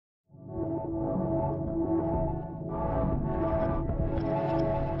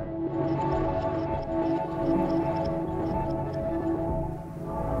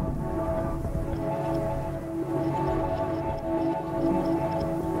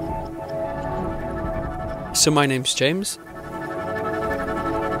So my name's James.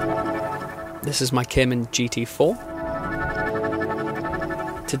 This is my Cayman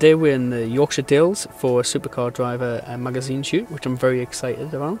GT4. Today we're in the Yorkshire Dales for a Supercar driver magazine shoot, which I'm very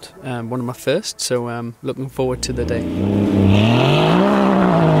excited about. One of my first, so I'm looking forward to the day.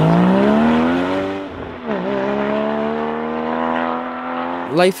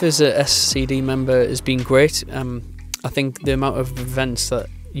 Life as a SCD member has been great. I think the amount of events that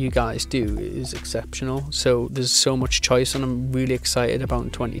you guys do is exceptional, so there's so much choice and I'm really excited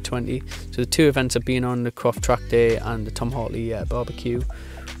about 2020. So the two events have been on the Croft Track Day and the Tom Hartley barbecue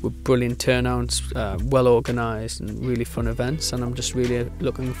with brilliant turnouts, well organised and really fun events, and I'm just really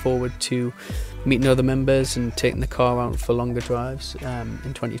looking forward to meeting other members and taking the car out for longer drives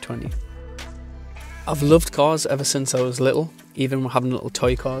in 2020. I've loved cars ever since I was little, even having little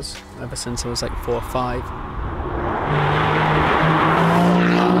toy cars ever since I was like 4 or 5.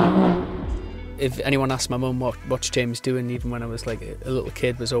 If anyone asked my mum what's James doing, even when I was like a little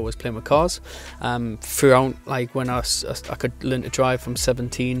kid, was always playing with cars. Throughout, like when I could learn to drive from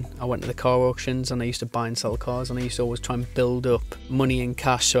 17, I went to the car auctions and I used to buy and sell cars, and I used to always try and build up money in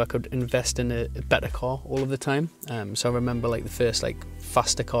cash so I could invest in a better car all of the time. So I remember like the first like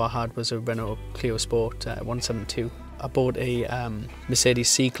faster car I had was a Renault Clio Sport 172. I bought a Mercedes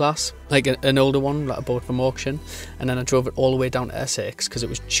C-Class, like an older one that I bought from auction, and then I drove it all the way down to Essex because it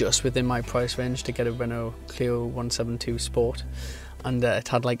was just within my price range to get a Renault Clio 172 Sport, and it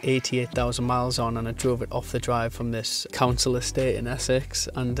had like 88,000 miles on, and I drove it off the drive from this council estate in Essex,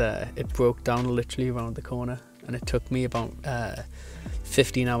 and it broke down literally around the corner, and it took me about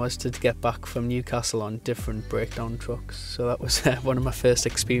 15 hours to get back from Newcastle on different breakdown trucks. So that was one of my first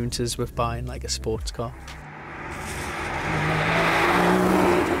experiences with buying like a sports car.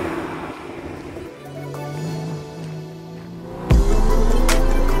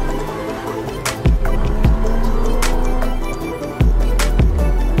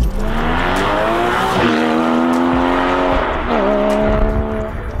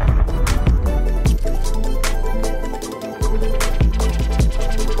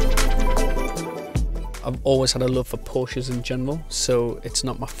 I've always had a love for Porsches in general, so it's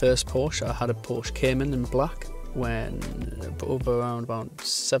not my first Porsche. I had a Porsche Cayman in black when around about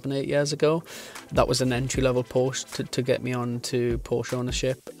 7-8 years ago. That was an entry-level Porsche to get me on to Porsche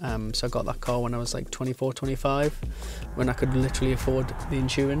ownership. So I got that car when I was like 24, 25, when I could literally afford the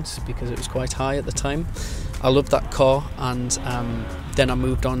insurance because it was quite high at the time. I loved that car, and then I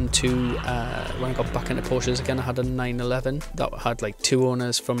moved on to, when I got back into Porsches again, I had a 911 that had like 2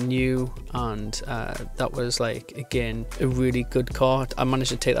 owners from new, and that was like, again, a really good car. I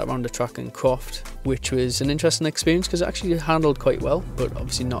managed to take that around the track in Croft, which was an interesting experience because it actually handled quite well, but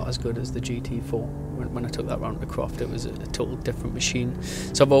obviously not as good as the GT4. When I took that round to Croft, it was a total different machine.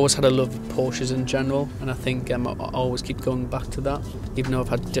 So I've always had a love of Porsches in general, and I think I always keep going back to that, even though I've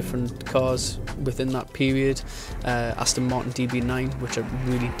had different cars within that period. Aston Martin DB9, which I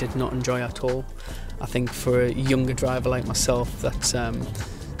really did not enjoy at all. I think for a younger driver like myself, that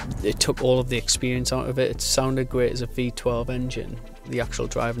it took all of the experience out of it. It sounded great as a V12 engine. The actual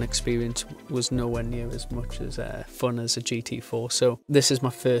driving experience was nowhere near as much as fun as a GT4. So this is my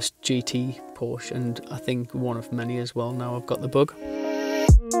first GT Porsche, and I think one of many as well now I've got the bug.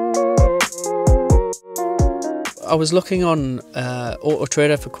 I was looking on Auto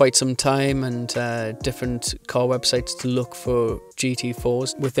Trader for quite some time, and different car websites to look for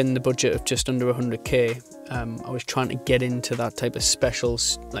GT4s within the budget of just under 100k. I was trying to get into that type of special,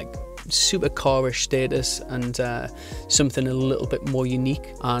 like supercar-ish status, and something a little bit more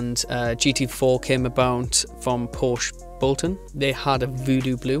unique. And GT4 came about from Porsche Bolton. They had a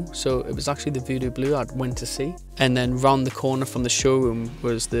Voodoo Blue, so it was actually the Voodoo Blue I went to see. And then round the corner from the showroom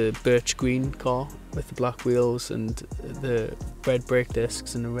was the Birch green car with the black wheels and the red brake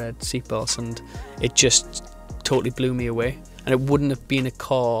discs and the red seatbelts, and it just totally blew me away. And it wouldn't have been a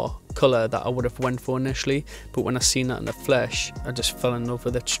car colour that I would have went for initially, but when I seen that in the flesh, I just fell in love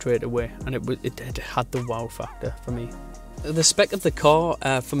with it straight away, and it had the wow factor for me. The spec of the car,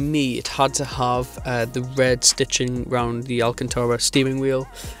 for me, it had to have the red stitching around the Alcantara steering wheel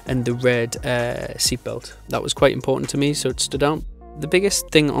and the red seatbelt. That was quite important to me, so it stood out. The biggest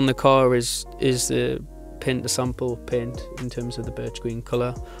thing on the car is the paint, the sample paint in terms of the birch green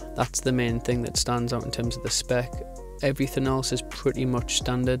colour. That's the main thing that stands out in terms of the spec. Everything else is pretty much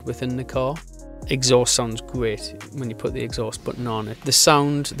standard within the car. Exhaust sounds great when you put the exhaust button on it. The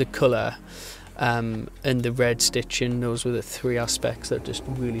sound, the colour, and the red stitching, those were the 3 aspects that just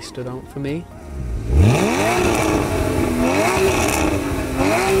really stood out for me.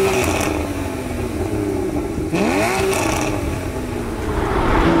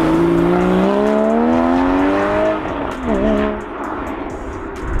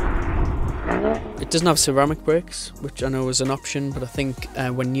 doesn't have ceramic brakes, which I know is an option, but I think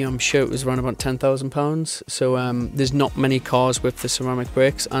when new, I'm sure it was around about £10,000. So there's not many cars with the ceramic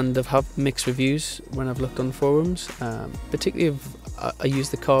brakes, and I've had mixed reviews when I've looked on forums. Particularly if I use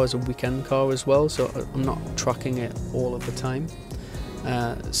the car as a weekend car as well, so I'm not tracking it all of the time.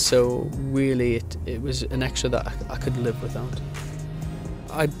 So really it was an extra that I could live without.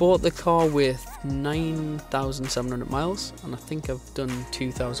 I bought the car with 9,700 miles, and I think I've done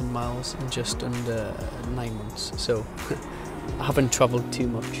 2,000 miles in just under 9 months, so I haven't travelled too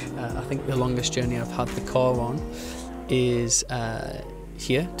much. I think the longest journey I've had the car on is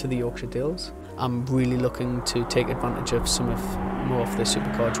here to the Yorkshire Dales. I'm really looking to take advantage of more of the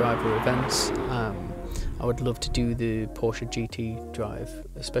Supercar driver events. I would love to do the Porsche GT drive,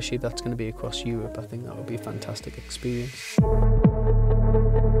 especially if that's going to be across Europe. I think that would be a fantastic experience.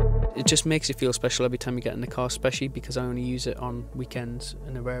 It just makes you feel special every time you get in the car, especially because I only use it on weekends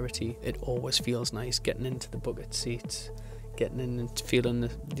and a rarity. It always feels nice getting into the bucket seats, getting in and feeling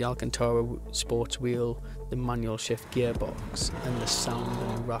the Alcantara sports wheel, the manual shift gearbox, and the sound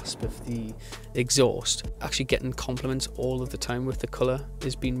and rasp of the exhaust. Actually getting compliments all of the time with the colour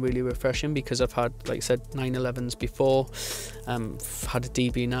has been really refreshing, because I've had, like I said, 911s before, had a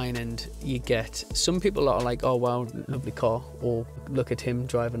DB9, and you get some people that are like, oh wow, lovely car, or look at him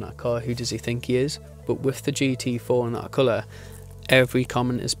driving that car, who does he think he is? But with the GT4 and that colour, every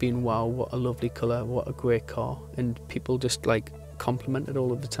comment has been, wow, what a lovely colour, what a great car, and people just like compliment it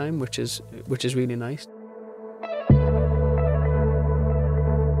all of the time, which is really nice.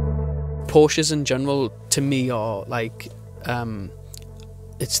 Porsches in general, to me, are like,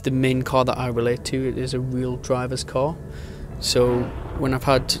 it's the main car that I relate to. It is a real driver's car. So when I've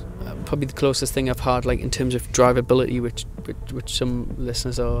had, probably the closest thing I've had, like in terms of drivability, which some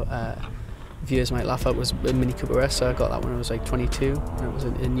listeners or viewers might laugh at, was a Mini Cooper S. So I got that when I was like 22, and it was a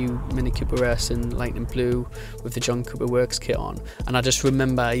new Mini Cooper S in lightning blue with the John Cooper Works kit on. And I just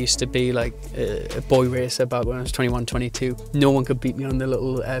remember I used to be like a boy racer back when I was 21, 22. No one could beat me on the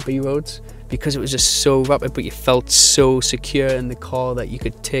little B roads, because it was just so rapid, but you felt so secure in the car that you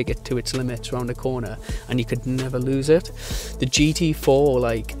could take it to its limits around a corner and you could never lose it. The GT4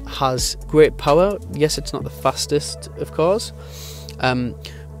 like has great power. Yes, it's not the fastest of cars,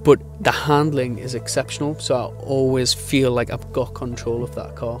 but the handling is exceptional, so I always feel like I've got control of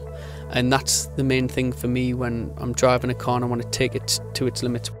that car. And that's the main thing for me when I'm driving a car and I want to take it to its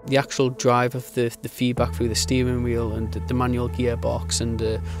limits. The actual drive of the feedback through the steering wheel and the manual gearbox and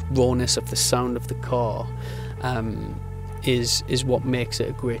the rawness of the sound of the car is what makes it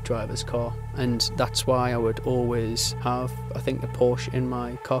a great driver's car. And that's why I would always have, I think, a Porsche in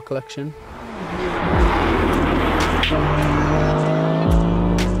my car collection.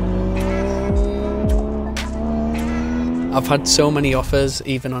 I've had so many offers,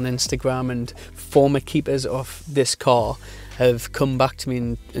 even on Instagram, and former keepers of this car have come back to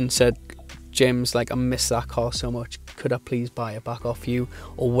me and said, James, like, I miss that car so much, could I please buy it back off you?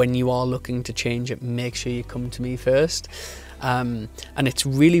 Or when you are looking to change it, make sure you come to me first. And it's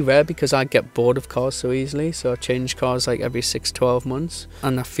really rare, because I get bored of cars so easily, so I change cars like every 6-12 months,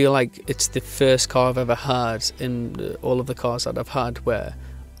 and I feel like it's the first car I've ever had in all of the cars that I've had where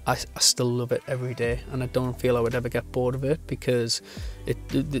I still love it every day, and I don't feel I would ever get bored of it, because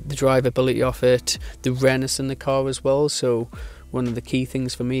the drivability of it, the rareness in the car as well. So one of the key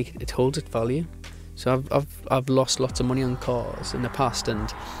things for me, it holds its value. So I've lost lots of money on cars in the past,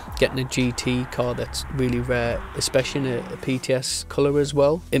 and getting a GT car that's really rare, especially in a PTS colour as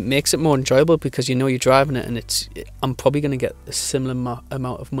well, it makes it more enjoyable, because you know you're driving it, and I'm probably going to get a similar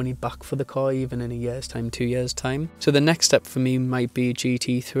amount of money back for the car, even in a year's time, 2 years' time. So the next step for me might be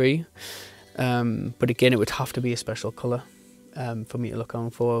GT3, but again, it would have to be a special colour for me to look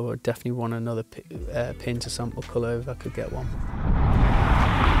on for. I would definitely want another painter sample colour if I could get one.